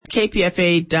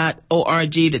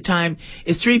kpfa.org. The time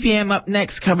is 3 p.m. Up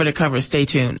next, Cover to Cover. Stay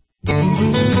tuned.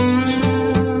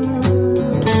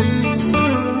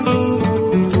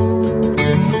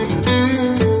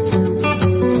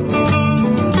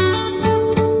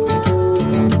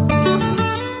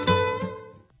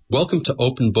 Welcome to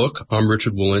Open Book. I'm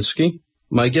Richard Walensky.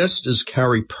 My guest is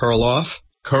Carrie Perloff,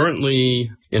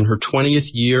 currently in her 20th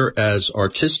year as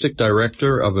Artistic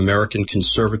Director of American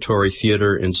Conservatory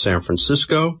Theater in San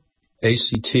Francisco.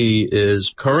 ACT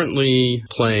is currently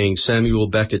playing Samuel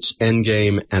Beckett's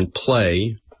Endgame and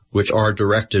Play, which are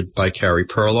directed by Carrie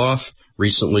Perloff.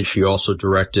 Recently, she also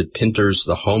directed Pinter's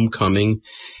The Homecoming,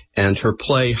 and her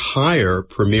play Higher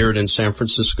premiered in San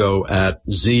Francisco at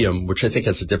Zeum, which I think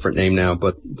has a different name now,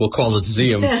 but we'll call it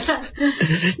Zeum,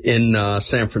 in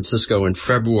San Francisco in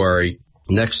February.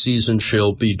 Next season,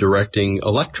 she'll be directing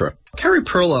Elektra. Carrie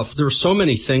Perloff, there are so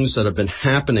many things that have been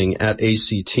happening at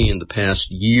ACT in the past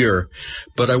year,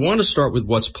 but I want to start with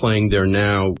what's playing there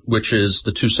now, which is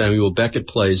the two Samuel Beckett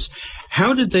plays.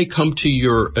 How did they come to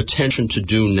your attention to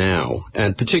do now?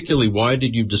 And particularly, why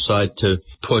did you decide to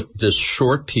put this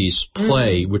short piece,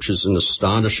 Play, which is an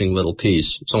astonishing little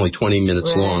piece? It's only 20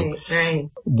 minutes long. Right.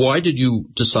 Why did you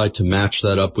decide to match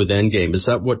that up with Endgame? Is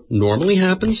that what normally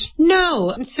happens?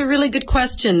 No, it's a really good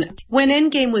question. When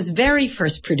Endgame was very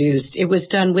first produced, it was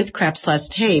done with Krapp's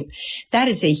Last Tape. That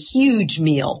is a huge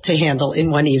meal to handle in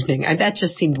one evening. That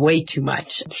just seemed way too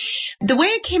much. The way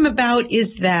it came about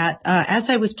is that as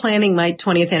I was planning my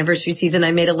 20th anniversary season,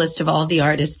 I made a list of all the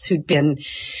artists who'd been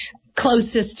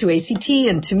closest to ACT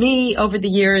and to me over the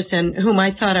years and whom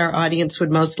I thought our audience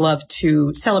would most love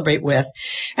to celebrate with.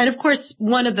 And of course,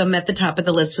 one of them at the top of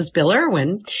the list was Bill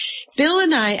Irwin. Bill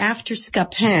and I, after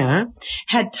Scapin,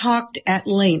 had talked at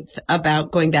length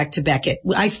about going back to Beckett.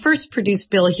 I first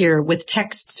produced Bill here with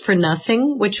Texts for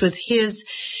Nothing, which was his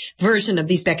version of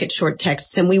these Beckett short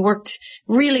texts, and we worked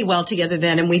really well together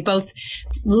then, and we both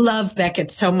love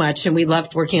Beckett so much, and we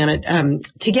loved working on it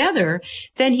together.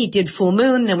 Then he did Full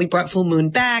Moon, then we brought Full Moon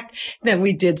back, then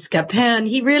we did Scapin.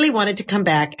 He really wanted to come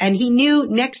back, and he knew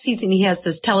next season he has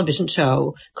this television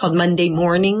show called Monday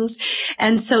Mornings,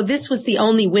 and so this was the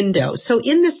only window. So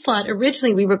in this slot,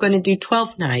 originally we were going to do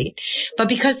 12th Night, but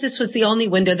because this was the only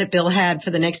window that Bill had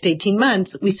for the next 18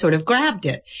 months, we sort of grabbed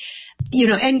it. You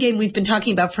know, Endgame we've been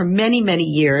talking about for many, many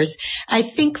years. I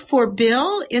think for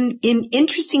Bill, in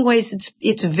interesting ways,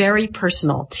 it's very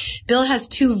personal. Bill has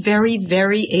two very,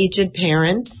 very aged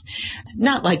parents,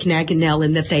 not like Nag and Nell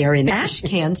in that they are in ash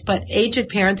cans, but aged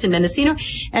parents in Mendocino,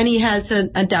 and he has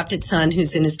an adopted son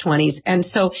who's in his 20s. And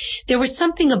so there was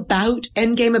something about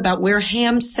Endgame, about where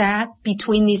Ham sat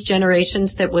between these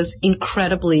generations that was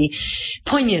incredibly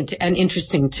poignant and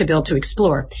interesting to Bill to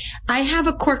explore. I have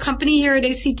a core company here at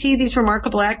ACT, these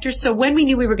remarkable actors. So when we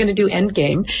knew we were going to do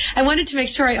Endgame, I wanted to make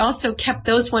sure I also kept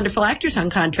those wonderful actors on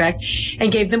contract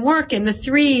and gave them work. And the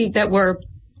three that were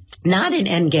not in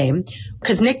Endgame,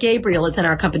 because Nick Gabriel is in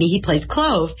our company, he plays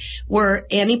Clove, were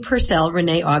Annie Purcell,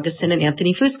 Renee Augustin, and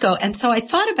Anthony Fusco. And so I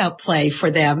thought about Play for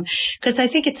them because I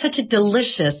think it's such a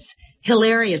delicious,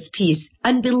 hilarious piece,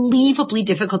 unbelievably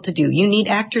difficult to do. You need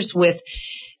actors with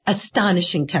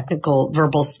astonishing technical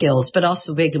verbal skills, but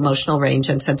also big emotional range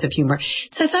and sense of humor.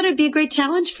 So I thought it'd be a great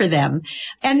challenge for them.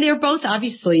 And they're both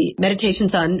obviously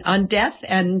meditations on death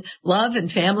and love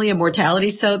and family and mortality.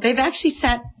 So they've actually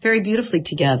sat very beautifully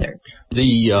together.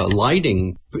 The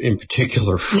lighting in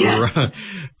particular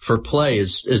for Play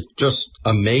is just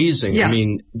amazing. Yeah. I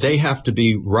mean, they have to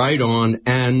be right on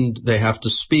and they have to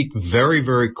speak very,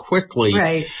 very quickly.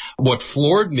 Right. What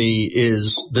floored me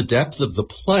is the depth of the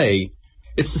play.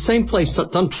 It's the same play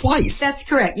done twice. That's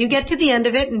correct. You get to the end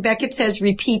of it, and Beckett says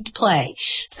repeat play.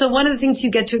 So one of the things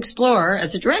you get to explore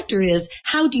as a director is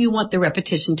how do you want the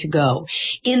repetition to go?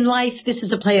 In life, this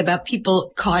is a play about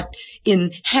people caught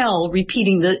in hell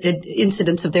repeating the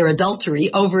incidents of their adultery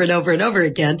over and over and over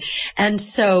again. And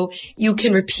so you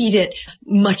can repeat it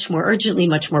much more urgently,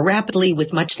 much more rapidly,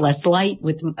 with much less light,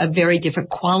 with a very different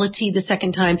quality the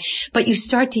second time. But you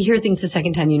start to hear things the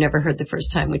second time you never heard the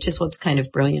first time, which is what's kind of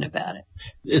brilliant about it.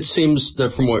 It seems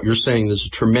that from what you're saying, there's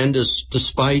a tremendous,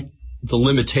 despite the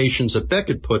limitations that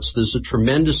Beckett puts, there's a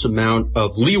tremendous amount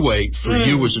of leeway for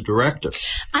you as a director.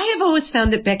 I have always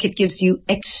found that Beckett gives you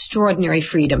extraordinary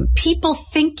freedom. People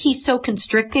think he's so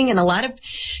constricting, and a lot of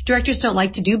directors don't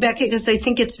like to do Beckett because they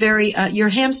think it's very, you're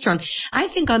hamstrung. I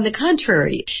think on the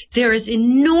contrary, there is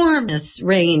enormous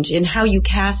range in how you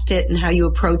cast it and how you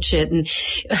approach it and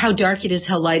how dark it is,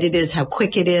 how light it is, how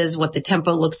quick it is, what the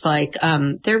tempo looks like.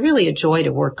 They're really a joy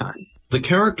to work on. The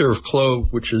character of Clove,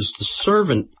 which is the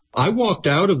servant, I walked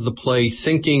out of the play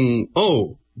thinking,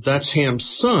 oh, that's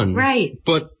Ham's son. Right.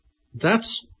 But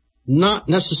that's not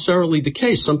necessarily the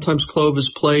case. Sometimes Clove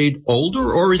is played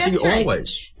older, or is he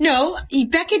always? No,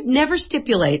 Beckett never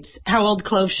stipulates how old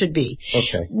Clove should be.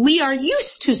 Okay. We are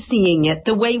used to seeing it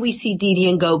the way we see Dee Dee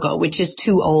and Gogo, which is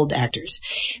two old actors.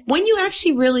 When you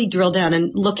actually really drill down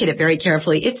and look at it very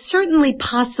carefully, it's certainly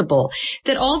possible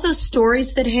that all those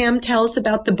stories that Ham tells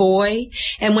about the boy,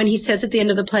 and when he says at the end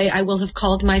of the play, I will have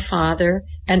called my father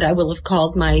and I will have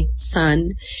called my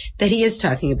son, that he is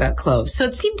talking about Clove. So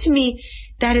it seemed to me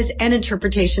that is an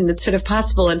interpretation that's sort of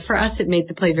possible, and for us it made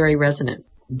the play very resonant.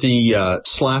 The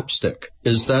slapstick,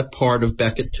 is that part of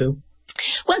Beckett too?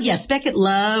 Well, yes, Beckett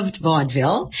loved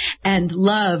vaudeville and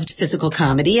loved physical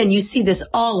comedy, and you see this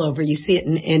all over. You see it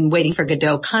in Waiting for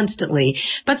Godot constantly,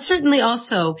 but certainly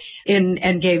also in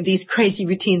Endgame, these crazy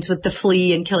routines with the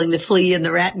flea and killing the flea and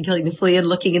the rat and killing the flea and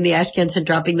looking in the ash cans and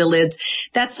dropping the lids.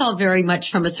 That's all very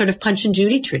much from a sort of Punch and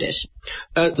Judy tradition.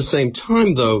 At the same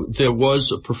time, though, there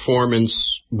was a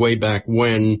performance way back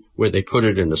when where they put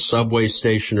it in a subway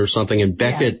station or something, and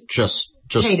Beckett just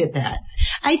hated that.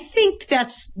 I think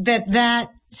that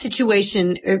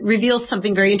situation reveals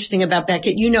something very interesting about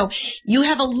Beckett. You know, you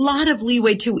have a lot of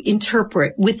leeway to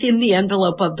interpret within the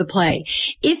envelope of the play.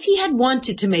 If he had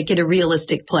wanted to make it a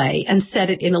realistic play and set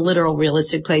it in a literal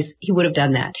realistic place, he would have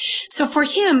done that. So for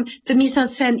him, the mise en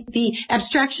scène, the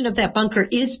abstraction of that bunker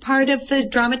is part of the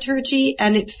dramaturgy,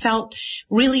 and it felt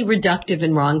really reductive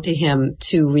and wrong to him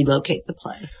to relocate the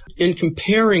play. In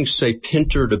comparing, say,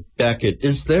 Pinter to Beckett,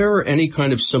 is there any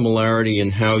kind of similarity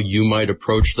in how you might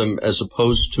approach them as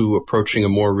opposed to approaching a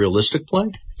more realistic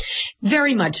play?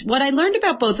 Very much. What I learned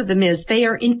about both of them is they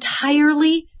are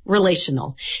entirely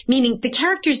relational, meaning the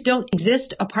characters don't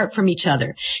exist apart from each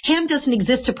other. Ham doesn't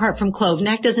exist apart from Clove.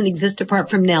 Knack doesn't exist apart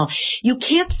from Nell. You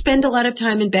can't spend a lot of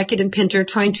time in Beckett and Pinter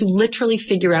trying to literally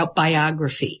figure out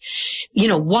biography. You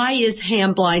know, why is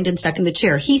Ham blind and stuck in the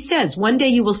chair? He says, one day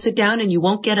you will sit down and you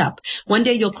won't get up. One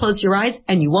day you'll close your eyes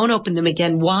and you won't open them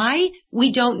again. Why?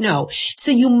 We don't know.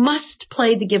 So you must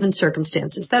play the given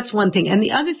circumstances. That's one thing. And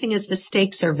the other thing is the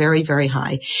stakes are very, very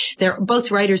high. They're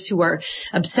both writers who are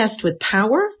obsessed with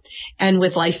power and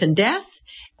with life and death.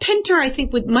 Pinter, I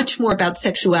think, with much more about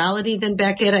sexuality than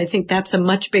Beckett. I think that's a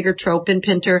much bigger trope in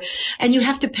Pinter. And you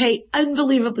have to pay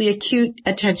unbelievably acute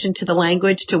attention to the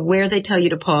language, to where they tell you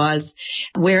to pause,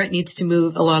 where it needs to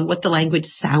move along, what the language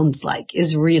sounds like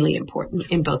is really important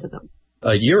in both of them.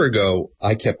 A year ago,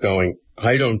 I kept going,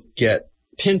 I don't get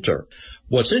Pinter.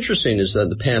 What's interesting is that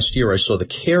the past year I saw The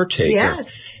Caretaker. Yes.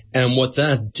 And what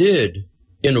that did,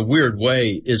 in a weird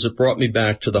way, is it brought me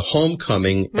back to The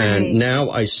Homecoming, right. And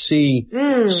now I see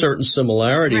certain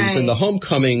similarities, right. And The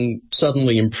Homecoming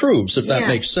suddenly improves, if that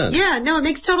makes sense. Yeah, no, it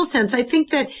makes total sense. I think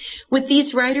that with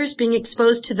these writers, being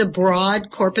exposed to the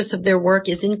broad corpus of their work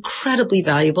is incredibly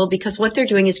valuable, because what they're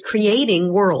doing is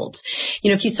creating worlds. You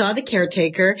know, if you saw The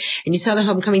Caretaker and you saw The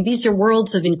Homecoming, these are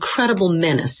worlds of incredible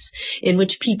menace in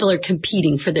which people are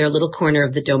competing for their little corner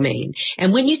of the domain.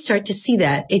 And when you start to see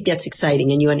that, it gets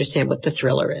exciting and you understand what the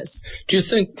thrill is. Do you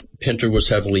think Pinter was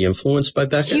heavily influenced by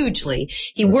Beckett? Hugely.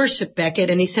 He worshipped Beckett,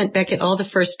 and he sent Beckett all the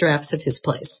first drafts of his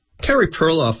plays. Carrie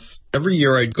Perloff, every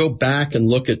year I'd go back and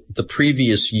look at the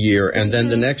previous year and then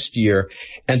the next year.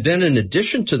 And then in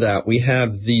addition to that, we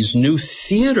have these new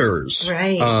theaters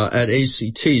at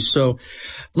ACT. So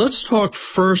let's talk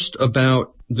first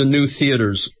about the new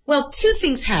theaters. Well, two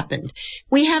things happened.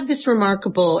 We have this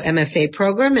remarkable MFA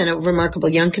program and a remarkable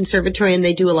young conservatory, and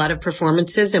they do a lot of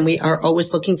performances, and we are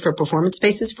always looking for performance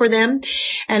spaces for them.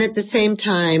 And at the same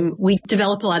time, we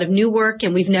develop a lot of new work,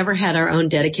 and we've never had our own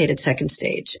dedicated second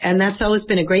stage. And that's always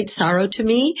been a great sorrow to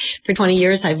me. For 20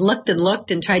 years, I've looked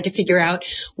and tried to figure out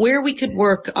where we could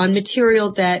work on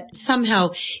material that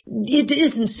somehow it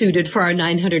isn't suited for our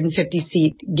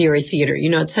 950-seat Geary Theater. You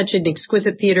know, it's such an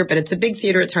exquisite theater, but it's a big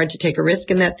theater. It's hard to take a risk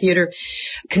in that theater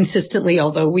consistently,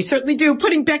 although we certainly do.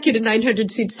 Putting Beckett in 900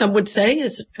 seats, some would say,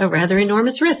 is a rather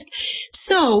enormous risk.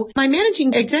 So my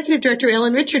managing executive director,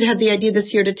 Ellen Richard, had the idea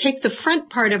this year to take the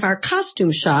front part of our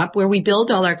costume shop, where we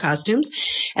build all our costumes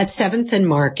at 7th and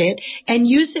Market, and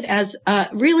use it as a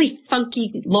really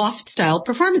funky loft-style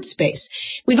performance space.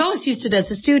 We've always used it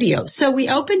as a studio. So we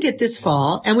opened it this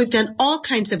fall, and we've done all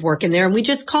kinds of work in there, and we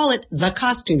just call it the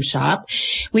costume shop.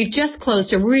 We've just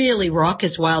closed a really raucous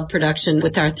August Wilde production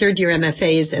with our third-year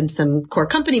MFAs and some core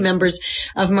company members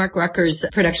of Mark Rucker's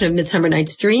production of Midsummer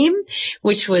Night's Dream,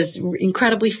 which was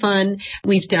incredibly fun.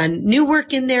 We've done new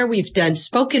work in there. We've done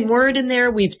spoken word in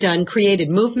there. We've done created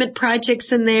movement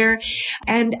projects in there.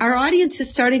 And our audience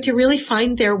is starting to really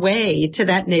find their way to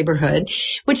that neighborhood,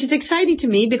 which is exciting to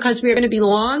me because we're going to be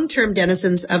long-term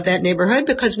denizens of that neighborhood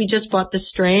because we just bought the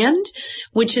Strand,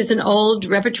 which is an old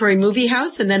repertory movie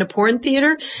house and then a porn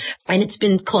theater, and it's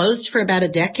been closed for about a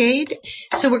decade.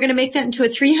 So we're going to make that into a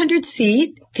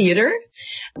 300-seat theater,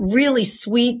 really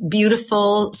sweet,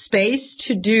 beautiful space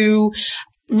to do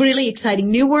really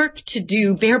exciting new work, to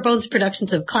do bare bones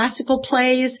productions of classical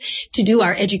plays, to do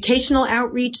our educational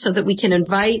outreach so that we can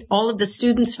invite all of the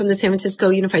students from the San Francisco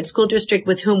Unified School District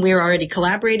with whom we're already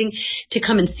collaborating to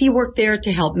come and see work there,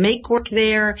 to help make work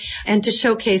there, and to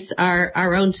showcase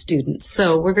our own students.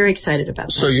 So we're very excited about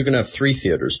that. So you're going to have 3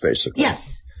 theaters, basically? Yes.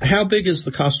 How big is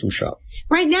the costume shop?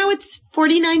 Right now it's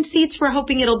 49 seats. We're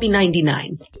hoping it'll be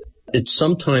 99. It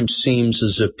sometimes seems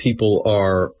as if people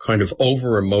are kind of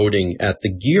over-emoting at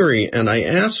the Geary, and I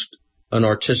asked an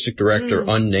artistic director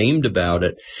unnamed about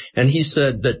it, and he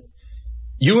said that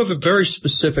you have a very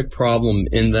specific problem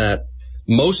in that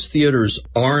most theaters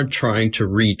aren't trying to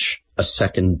reach a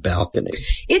second balcony.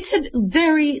 It's a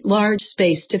very large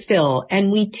space to fill,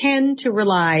 and we tend to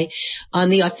rely on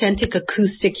the authentic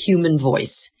acoustic human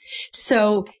voice.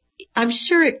 So I'm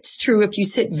sure it's true if you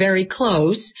sit very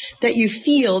close that you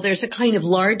feel there's a kind of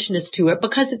largeness to it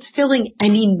because it's filling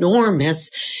an enormous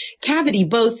cavity,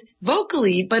 both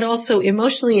vocally but also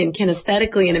emotionally and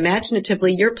kinesthetically and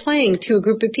imaginatively. You're playing to a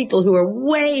group of people who are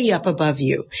way up above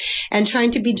you and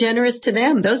trying to be generous to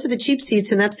them. Those are the cheap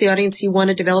seats, and that's the audience you want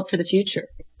to develop for the future.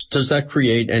 Does that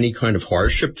create any kind of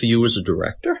hardship for you as a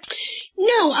director?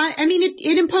 No, I mean,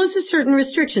 it imposes certain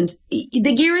restrictions.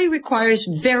 The Geary requires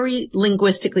very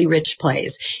linguistically rich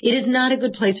plays. It is not a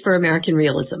good place for American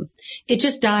realism. It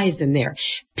just dies in there.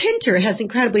 Pinter has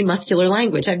incredibly muscular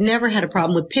language. I've never had a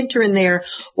problem with Pinter in there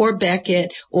or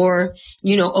Beckett or,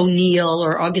 O'Neill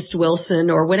or August Wilson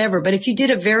or whatever. But if you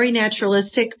did a very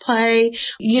naturalistic play,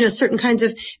 certain kinds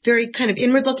of very kind of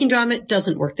inward-looking drama, it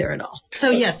doesn't work there at all.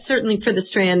 So yes, certainly for the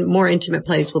Strand, more intimate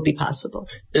plays will be possible.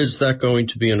 Is that going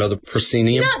to be another proscenium?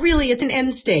 Not really. It's an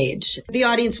end stage. The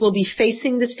audience will be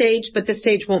facing the stage, but the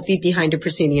stage won't be behind a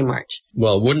proscenium arch.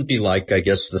 Well, it wouldn't be like, I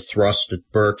guess, the Thrust at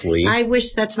Berkeley. I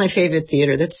wish. That's my favorite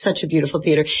theater. That's such a beautiful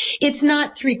theater. It's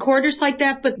not 3/4 like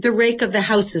that, but the rake of the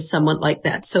house is somewhat like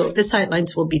that. So the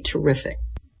sightlines will be terrific.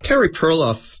 Carey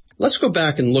Perloff, let's go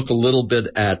back and look a little bit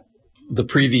at the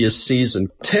previous season.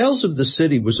 Tales of the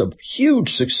City was a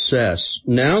huge success.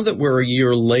 Now that we're a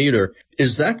year later,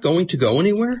 is that going to go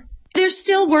anywhere? They're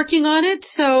still working on it,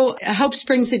 so hope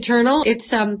springs eternal. It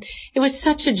was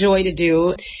such a joy to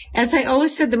do. As I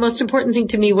always said, the most important thing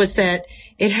to me was that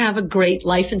it have a great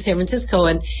life in San Francisco,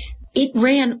 and it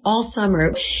ran all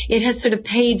summer. It has sort of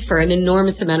paid for an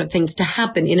enormous amount of things to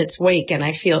happen in its wake, and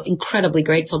I feel incredibly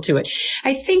grateful to it.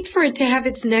 I think for it to have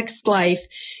its next life,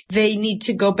 they need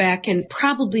to go back and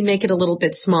probably make it a little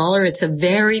bit smaller. It's a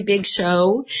very big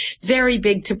show, very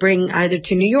big to bring either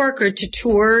to New York or to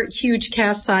tour, huge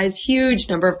cast size, huge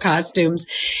number of costumes,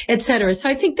 etc. So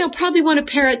I think they'll probably want to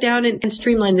pare it down and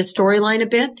streamline the storyline a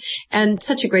bit. And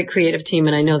such a great creative team,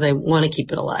 and I know they want to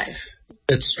keep it alive.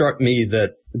 It struck me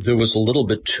that there was a little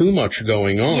bit too much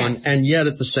going on, yes. And yet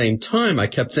at the same time, I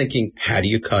kept thinking, how do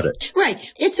you cut it? Right.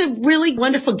 It's a really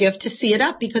wonderful gift to see it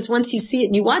up, because once you see it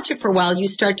and you watch it for a while, you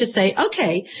start to say,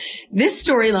 okay, this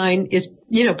storyline is,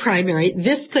 primary.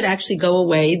 This could actually go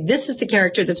away. This is the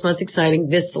character that's most exciting.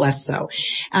 This less so.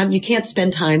 You can't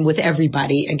spend time with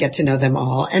everybody and get to know them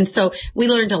all. And so we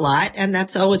learned a lot, and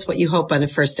that's always what you hope on a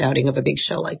first outing of a big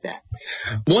show like that.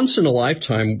 Once in a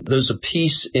lifetime, there's a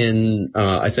piece in,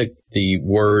 I think, the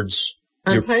Words.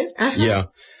 On plays? Uh-huh. Yeah.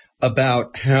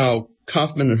 About how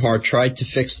Kaufman and Hart tried to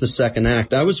fix the second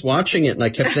act. I was watching it and I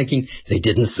kept thinking they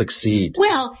didn't succeed.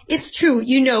 Well, it's true.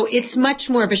 It's much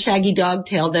more of a shaggy dog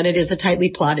tale than it is a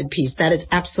tightly plotted piece. That is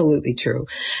absolutely true.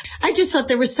 I just thought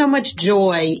there was so much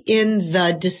joy in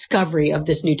the discovery of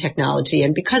this new technology.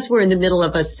 And because we're in the middle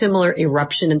of a similar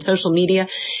eruption in social media, it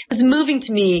was moving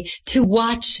to me to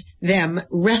watch them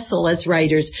wrestle as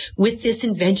writers with this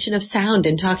invention of sound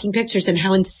and talking pictures and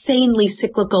how insanely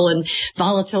cyclical and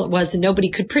volatile it was, and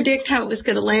nobody could predict how it was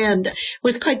going to land. It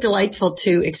was quite delightful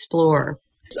to explore.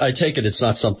 I take it it's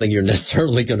not something you're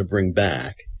necessarily going to bring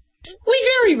back. We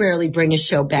very rarely bring a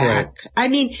show back. Right. I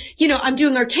mean, I'm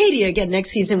doing Arcadia again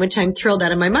next season, which I'm thrilled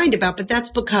out of my mind about, but that's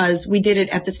because we did it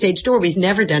at the Stage Door. We've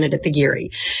never done it at the Geary.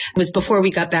 It was before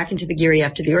we got back into the Geary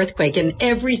after the earthquake, and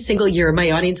every single year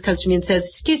my audience comes to me and says,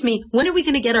 excuse me, when are we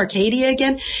going to get Arcadia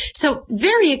again? So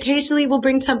very occasionally we'll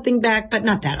bring something back, but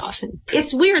not that often.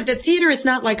 It's weird that theater is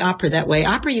not like opera that way.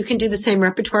 Opera, you can do the same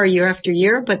repertoire year after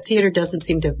year, but theater doesn't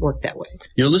seem to work that way.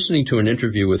 You're listening to an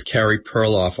interview with Carey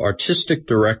Perloff, Artistic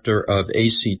Director of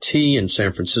ACT in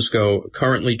San Francisco,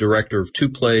 currently director of 2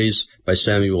 plays by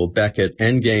Samuel Beckett,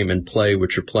 Endgame and Play,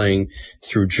 which are playing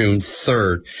through June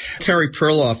 3rd. Carey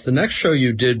Perloff, the next show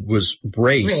you did was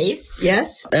Race. Race,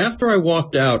 yes. After I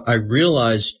walked out, I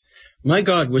realized, my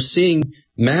God, we're seeing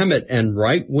mammoth and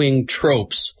right-wing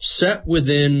tropes set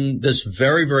within this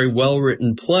very, very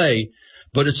well-written play,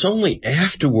 but it's only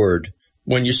afterward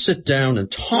when you sit down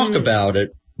and talk about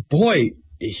it. Boy,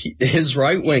 his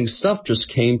right-wing stuff just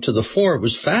came to the fore. It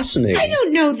was fascinating. I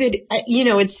don't know that,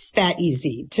 it's that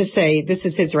easy to say this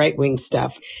is his right-wing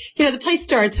stuff. The play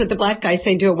starts with the black guy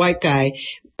saying to a white guy,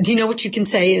 do you know what you can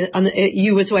say,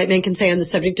 you as a white man can say on the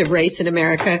subject of race in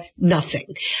America? Nothing.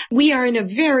 We are in a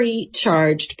very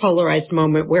charged, polarized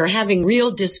moment where having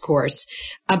real discourse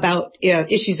about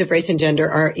issues of race and gender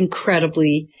are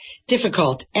incredibly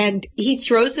difficult. And he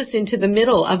throws us into the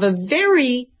middle of a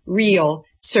very real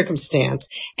circumstance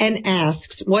and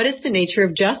asks, what is the nature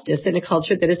of justice in a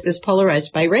culture that is this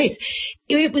polarized by race?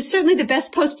 It was certainly the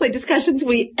best post-play discussions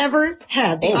we ever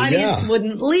had. The audience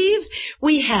wouldn't leave.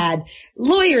 We had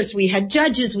lawyers, we had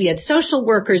judges, we had social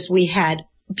workers, we had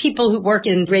people who work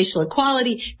in racial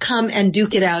equality come and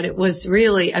duke it out. It was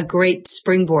really a great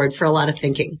springboard for a lot of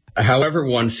thinking. However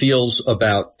one feels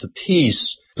about the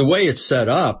piece, the way it's set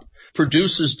up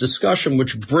produces discussion,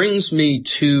 which brings me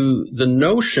to the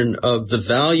notion of the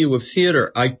value of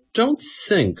theater. I don't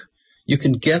think you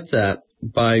can get that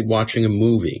by watching a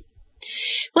movie.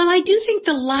 Well, I do think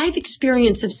the live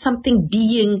experience of something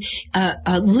being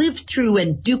lived through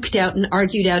and duked out and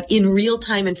argued out in real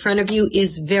time in front of you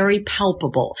is very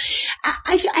palpable.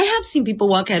 I have seen people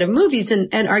walk out of movies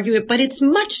and argue it, but it's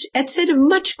at a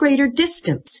much greater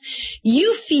distance.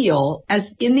 You feel, as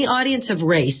in the audience of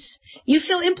Race, you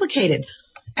feel implicated,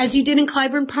 as you did in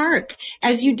Clybourne Park,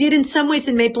 as you did in some ways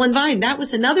in Maple and Vine. That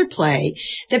was another play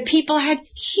that people had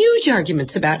huge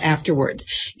arguments about afterwards.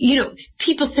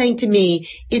 People saying to me,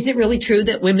 is it really true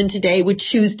that women today would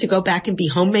choose to go back and be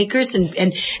homemakers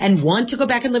and want to go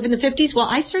back and live in the 50s? Well,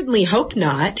 I certainly hope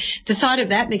not. The thought of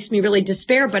that makes me really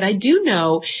despair, but I do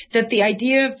know that the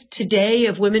idea of today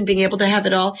of women being able to have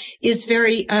it all is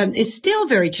still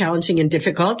very challenging and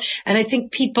difficult. And I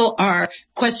think people are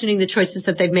questioning the choices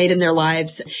that they've made in their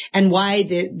lives and why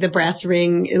the brass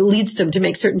ring leads them to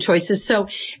make certain choices. So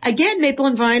again, Maple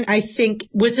and Vine, I think,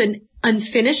 was an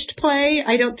unfinished play.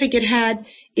 I don't think it had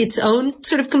its own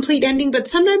sort of complete ending, but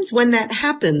sometimes when that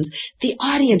happens, the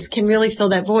audience can really fill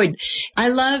that void. I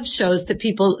love shows that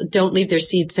people don't leave their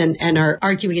seats and are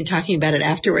arguing and talking about it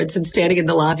afterwards and standing in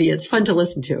the lobby. It's fun to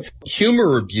listen to.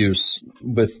 Humor abuse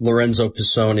with Lorenzo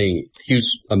Pisoni,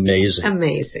 he's amazing.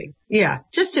 Amazing. Yeah,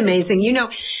 just amazing.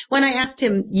 When I asked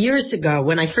him years ago,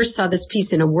 when I first saw this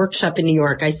piece in a workshop in New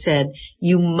York, I said,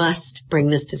 you must bring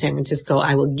this to San Francisco.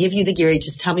 I will give you the Geary.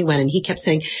 Just tell me when. And he kept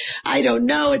saying, I don't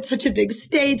know. It's such a big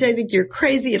stage. I think you're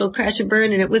crazy. It'll crash and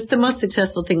burn. And it was the most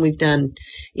successful thing we've done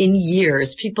in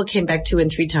years. People came back 2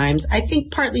 and 3 times. I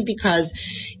think partly because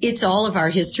it's all of our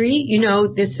history.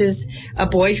 This is a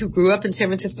boy who grew up in San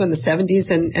Francisco in the 70s,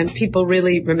 and people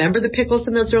really remember the Pickles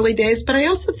in those early days. But I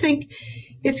also think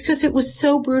it's because it was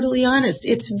so brutally honest.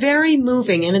 It's very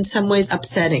moving and in some ways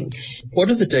upsetting. What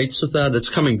are the dates of that?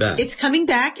 It's coming back. It's coming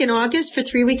back in August for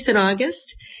 3 weeks in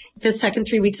August, the second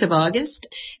 3 weeks of August.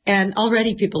 And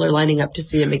already people are lining up to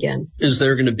see him again. Is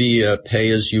there going to be a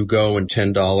pay-as-you-go and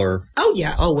 $10? Oh,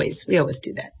 yeah, always. We always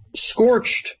do that.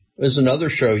 Scorched is another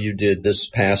show you did this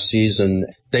past season.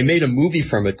 They made a movie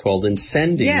from it called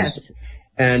Incendies. Yes.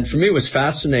 And for me, it was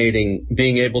fascinating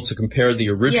being able to compare the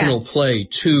original play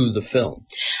to the film.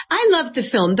 I loved the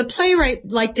film. The playwright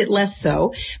liked it less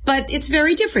so, but it's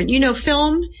very different.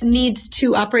 Film needs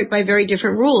to operate by very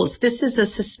different rules. This is a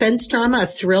suspense drama,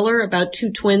 a thriller about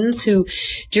 2 twins who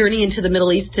journey into the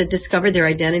Middle East to discover their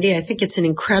identity. I think it's an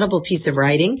incredible piece of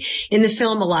writing. In the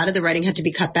film, a lot of the writing had to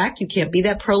be cut back. You can't be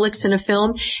that prolix in a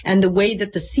film. And the way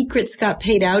that the secrets got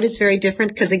paid out is very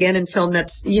different because, again, in film,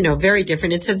 that's, very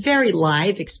different. It's a very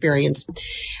live experience.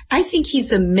 I think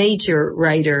he's a major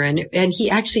writer, and he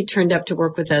actually turned up to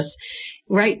work with us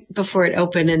right before it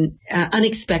opened and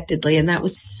unexpectedly. And that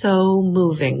was so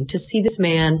moving to see this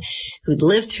man who'd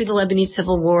lived through the Lebanese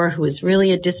Civil War, who was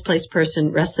really a displaced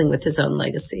person wrestling with his own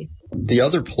legacy. The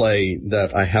other play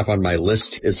that I have on my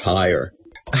list is Higher.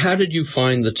 How did you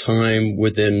find the time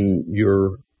within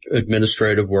your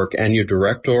administrative work and your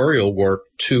directorial work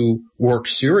to work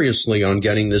seriously on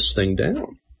getting this thing down?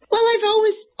 Well, I've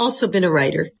always also been a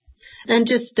writer and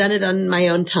just done it on my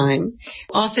own time.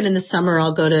 Often in the summer,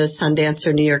 I'll go to Sundance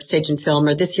or New York Stage and Film,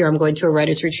 or this year I'm going to a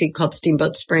writer's retreat called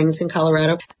Steamboat Springs in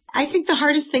Colorado. I think the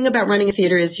hardest thing about running a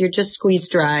theater is you're just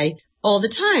squeezed dry all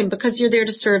the time because you're there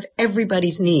to serve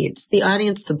everybody's needs, the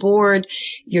audience, the board,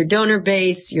 your donor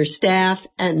base, your staff,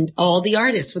 and all the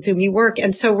artists with whom you work.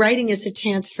 And so writing is a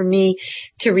chance for me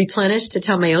to replenish, to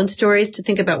tell my own stories, to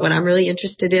think about what I'm really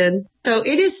interested in. So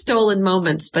it is stolen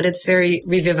moments, but it's very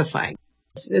revivifying.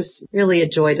 It's really a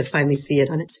joy to finally see it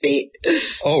on its feet.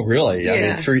 Oh, really?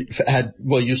 Yeah. I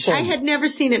mean, you saw. I had never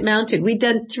seen it mounted. We'd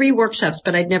done 3 workshops,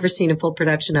 but I'd never seen a full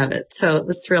production of it. So it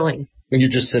was thrilling. When you're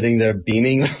just sitting there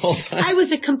beaming the whole time? I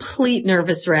was a complete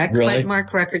nervous wreck, Really? But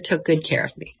Mark Rucker took good care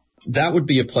of me. That would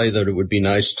be a play that it would be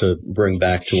nice to bring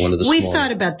back to one of the We've smaller.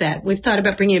 thought about that. We've thought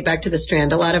about bringing it back to the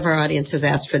Strand. A lot of our audience has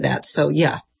asked for that. So,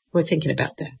 yeah, we're thinking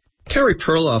about that. Carrie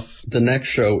Perloff, the next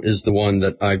show is the one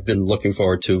that I've been looking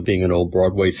forward to, being an old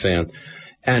Broadway fan,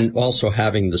 and also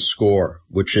having the score,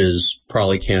 which is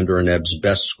probably Kander and Ebb's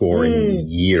best score in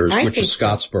years, which is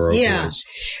Scottsboro Blues.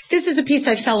 This is a piece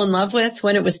I fell in love with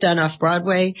when it was done off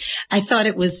Broadway. I thought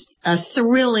it was a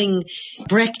thrilling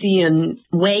Brechtian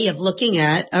way of looking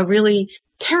at a really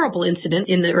terrible incident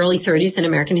in the early 30s in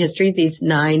American history. These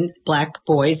 9 black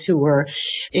boys who were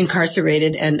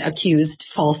incarcerated and accused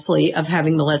falsely of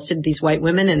having molested these white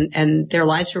women, and their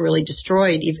lives were really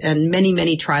destroyed. And many,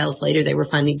 many trials later, they were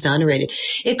finally exonerated.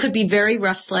 It could be very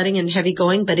rough sledding and heavy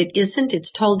going, but it isn't.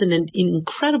 It's told in an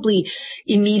incredibly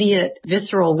immediate,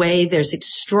 visceral way. There's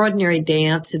extraordinary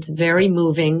dance. It's very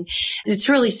moving. It's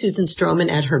really Susan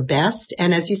Stroman at her best.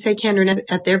 And as you say, Kander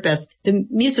at their best. The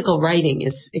musical writing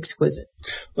is exquisite.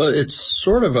 Well, it's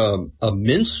sort of a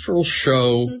minstrel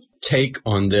show take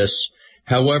on this.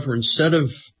 However, instead of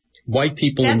white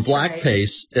people in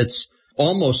blackface, it's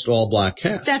almost all black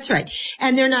cast. That's right.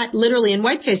 And they're not literally in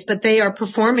whiteface, but they are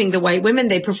performing the white women.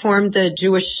 They perform the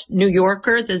Jewish New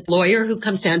Yorker, the lawyer who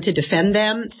comes down to defend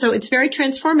them. So it's very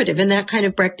transformative in that kind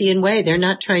of Brechtian way. They're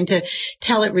not trying to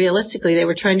tell it realistically. They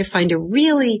were trying to find a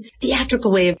really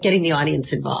theatrical way of getting the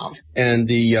audience involved. And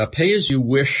the Pay As You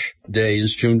Wish Day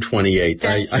is June 28th.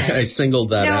 I singled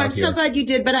that out. I'm so glad you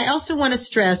did. But I also want to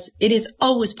stress it is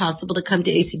always possible to come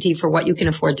to ACT for what you can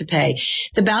afford to pay.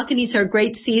 The balconies are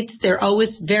great seats. They're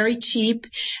always very cheap.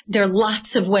 There are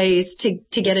lots of ways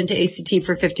to get into ACT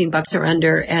for $15 or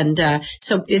under. And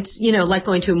so it's, like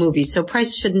going to a movie. So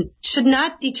price should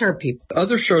not deter people.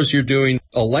 Other shows you're doing,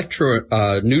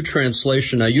 Elektra, new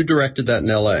translation. Now, you directed that in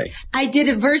L.A. I did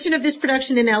a version of this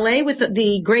production in L.A. with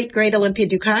the great Olympia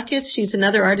Dukakis. She's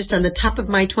another artist on the top of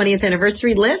my 20th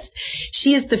anniversary list.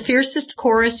 She is the fiercest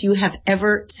chorus you have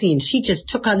ever seen. She just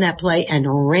took on that play and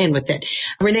ran with it.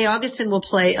 Renee Augustin will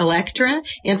play Elektra.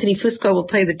 Anthony Fusco will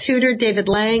play the tutor. David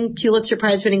Lang, Pulitzer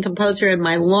Prize-winning composer, and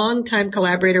my longtime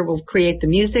collaborator will create the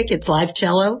music. It's live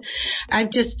cello. I'm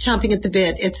just chomping at the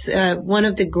bit. It's one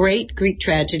of the great Greek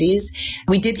tragedies.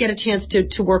 We did get a chance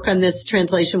to work on this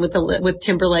translation with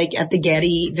Timberlake at the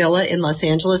Getty Villa in Los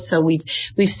Angeles, so we've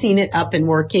seen it up and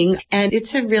working. And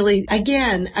it's a really,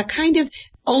 again, a kind of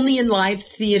only in live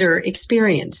theater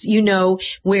experience,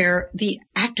 where the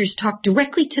actors talk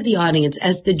directly to the audience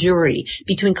as the jury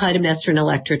between Clytemnestra and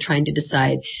Elektra, trying to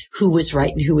decide who was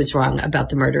right and who was wrong about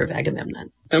the murder of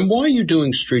Agamemnon. And why are you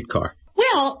doing Streetcar?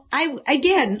 Well, I,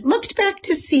 again, looked back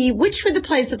to see which were the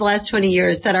plays of the last 20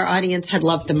 years that our audience had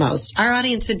loved the most. Our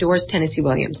audience adores Tennessee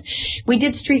Williams. We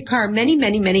did Streetcar many,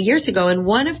 many, many years ago, and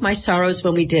one of my sorrows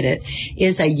when we did it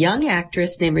is a young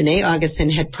actress named Renee Augustin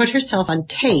had put herself on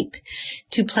tape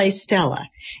to play Stella.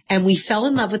 And we fell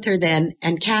in love with her then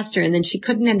and cast her, and then she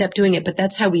couldn't end up doing it, but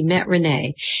that's how we met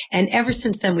Renee. And ever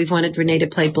since then, we've wanted Renee to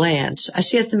play Blanche.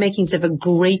 She has the makings of a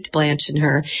great Blanche in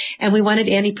her. And we wanted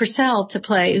Annie Purcell to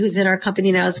play, who's in our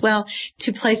company now as well,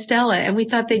 to play Stella. And we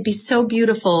thought they'd be so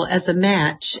beautiful as a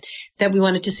match that we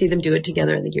wanted to see them do it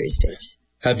together on the Geary stage.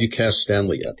 Have you cast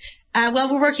Stanley yet?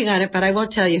 Well, we're working on it, but I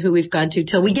won't tell you who we've gone to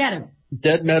till we get him.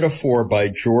 Dead Metaphor by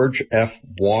George F.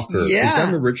 Walker. Yeah. Is that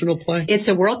an original play? It's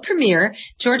a world premiere.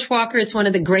 George Walker is one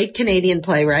of the great Canadian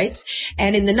playwrights.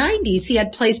 And in the 90s, he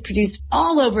had plays produced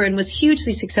all over and was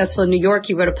hugely successful in New York.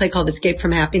 He wrote a play called Escape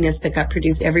from Happiness that got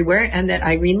produced everywhere, and that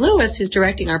Irene Lewis, who's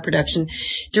directing our production,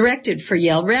 directed for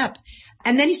Yale Rep.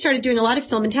 And then he started doing a lot of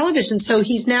film and television, so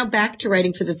he's now back to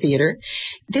writing for the theater.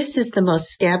 This is the most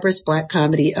scabrous black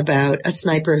comedy about a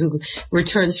sniper who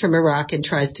returns from Iraq and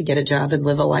tries to get a job and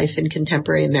live a life in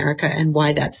contemporary America and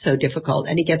why that's so difficult.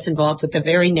 And he gets involved with a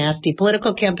very nasty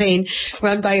political campaign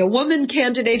run by a woman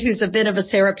candidate who's a bit of a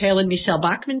Sarah Palin, Michelle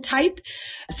Bachmann type.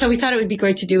 So we thought it would be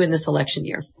great to do in this election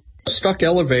year. Stuck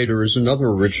Elevator is another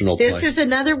original play. This is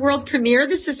another world premiere.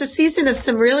 This is a season of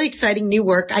some really exciting new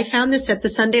work. I found this at the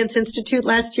Sundance Institute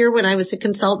last year when I was a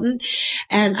consultant,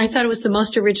 and I thought it was the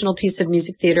most original piece of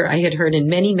music theater I had heard in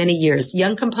many, many years.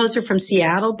 Young composer from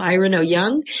Seattle, Byron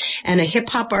O'Young, and a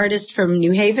hip-hop artist from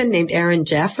New Haven named Aaron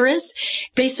Jaffaris,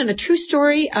 based on a true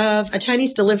story of a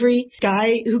Chinese delivery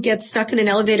guy who gets stuck in an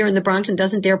elevator in the Bronx and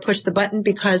doesn't dare push the button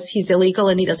because he's illegal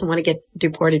and he doesn't want to get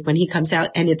deported when he comes out,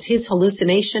 and it's his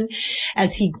hallucination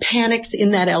as he panics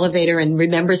in that elevator and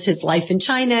remembers his life in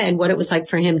China and what it was like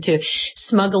for him to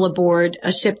smuggle aboard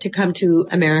a ship to come to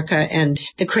America and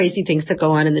the crazy things that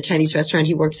go on in the Chinese restaurant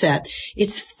he works at.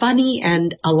 It's funny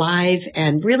and alive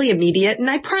and really immediate, and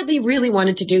I partly really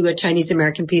wanted to do a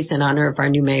Chinese-American piece in honor of our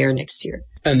new mayor next year.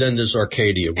 And then there's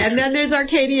Arcadia.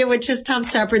 Which is Tom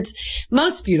Stoppard's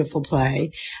most beautiful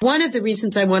play. One of the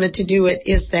reasons I wanted to do it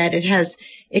is that it has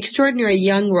extraordinary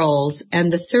young roles,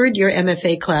 and the third-year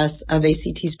MFA class of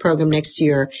ACT's program next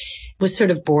year was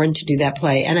sort of born to do that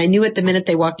play. And I knew it the minute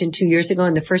they walked in 2 years ago.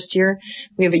 In the first year,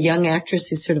 we have a young actress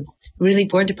who's sort of really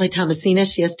born to play Thomasina.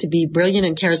 She has to be brilliant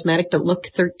and charismatic but look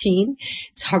 13.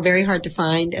 It's very hard to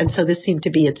find, and so this seemed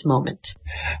to be its moment.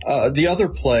 The other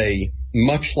play,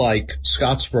 much like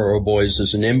Scottsboro Boys,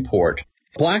 is an import.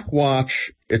 Black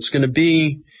Watch, it's going to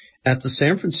be at the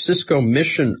San Francisco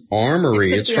Mission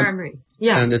Armory. It's at the Armory.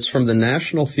 Yeah. And it's from the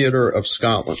National Theatre of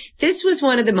Scotland. This was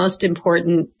one of the most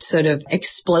important sort of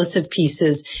explosive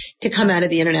pieces to come out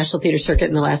of the International Theatre Circuit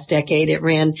in the last decade. It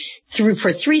ran through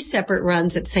for 3 separate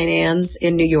runs at St. Anne's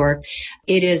in New York.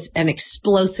 It is an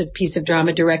explosive piece of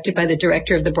drama directed by the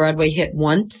director of the Broadway hit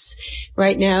Once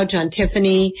right now, John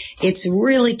Tiffany. It's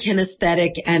really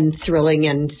kinesthetic and thrilling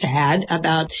and sad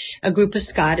about a group of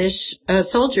Scottish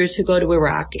soldiers who go to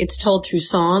Iraq. It's told through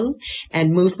song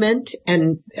and movement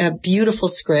and beautiful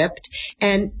script,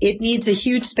 and it needs a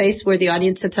huge space where the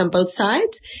audience sits on both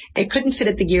sides. It couldn't fit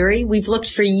at the Geary. We've looked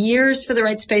for years for the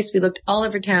right space. We looked all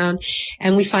over town,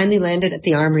 and we finally landed at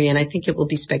the Armory, and I think it will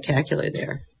be spectacular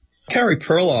there. Carrie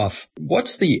Perloff,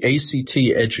 what's the ACT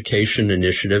Education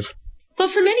Initiative? Well,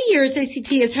 for many years,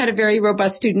 ACT has had a very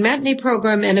robust student matinee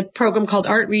program and a program called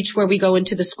Art Reach, where we go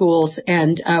into the schools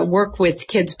and work with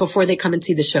kids before they come and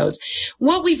see the shows.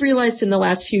 What we've realized in the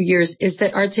last few years is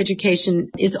that arts education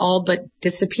is all but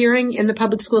disappearing in the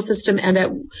public school system, and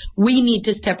that we need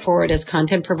to step forward as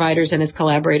content providers and as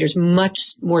collaborators much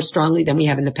more strongly than we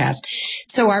have in the past.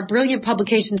 So our brilliant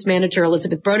publications manager,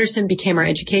 Elizabeth Broderson, became our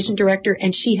education director,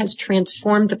 and she has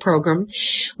transformed the program.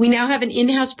 We now have an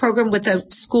in-house program with a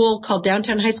school called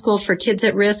Downtown High School for kids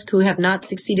at risk who have not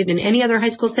succeeded in any other high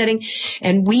school setting.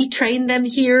 And we train them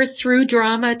here through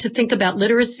drama to think about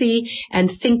literacy and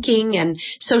thinking and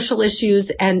social issues.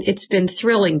 And it's been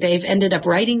thrilling. They've ended up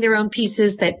writing their own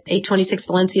pieces that 826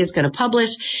 Valencia is going to publish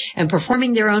and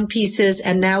performing their own pieces.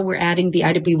 And now we're adding the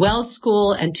Ida B. Wells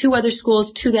School and 2 other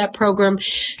schools to that program.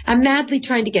 I'm madly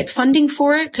trying to get funding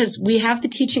for it because we have the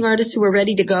teaching artists who are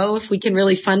ready to go if we can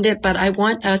really fund it. But I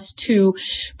want us to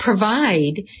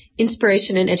provide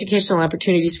inspiration and educational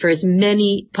opportunities for as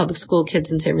many public school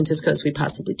kids in San Francisco as we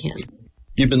possibly can.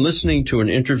 You've been listening to an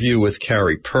interview with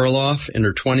Carrie Perloff in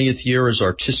her 20th year as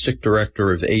artistic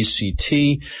director of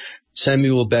ACT.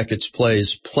 Samuel Beckett's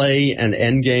plays Play and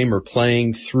Endgame are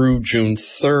playing through June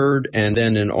 3rd, and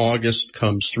then in August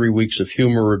comes 3 weeks of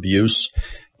humor abuse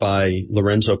by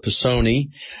Lorenzo Pisoni.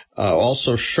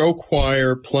 Also show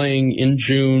choir playing in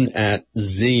June at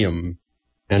Zeum.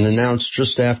 And announced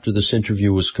just after this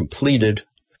interview was completed,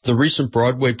 the recent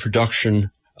Broadway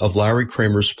production of Larry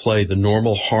Kramer's play The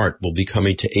Normal Heart will be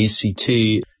coming to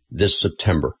ACT this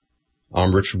September.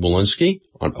 I'm Richard Walensky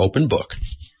on Open Book.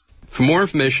 For more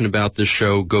information about this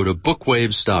show, go to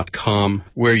bookwaves.com,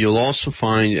 where you'll also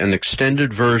find an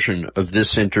extended version of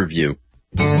this interview.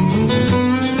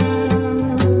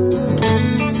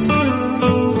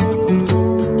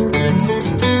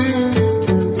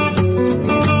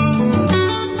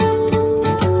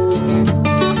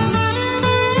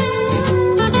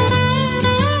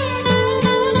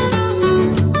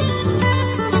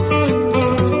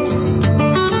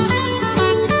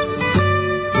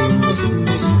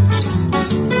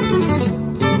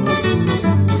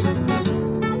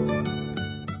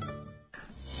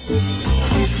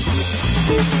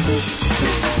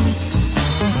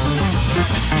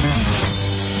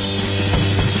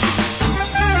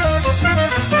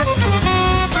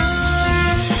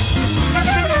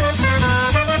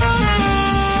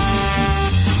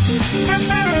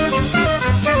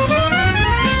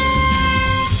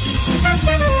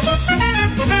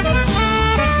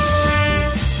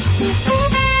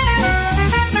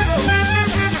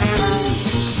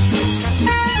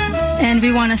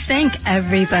 want to thank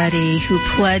everybody who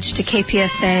pledged to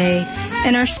KPFA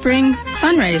in our spring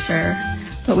fundraiser.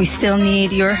 But we still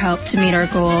need your help to meet our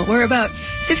goal. We're about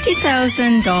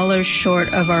 $50,000 short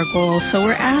of our goal, so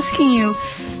we're asking you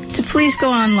to please go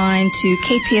online to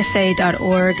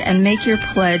kpfa.org and make your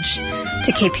pledge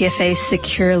to KPFA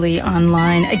securely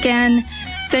online. Again,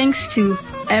 thanks to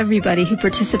everybody who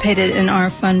participated in our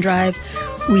fund drive.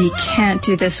 We can't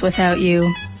do this without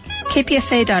you.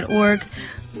 kpfa.org.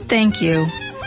 Thank you.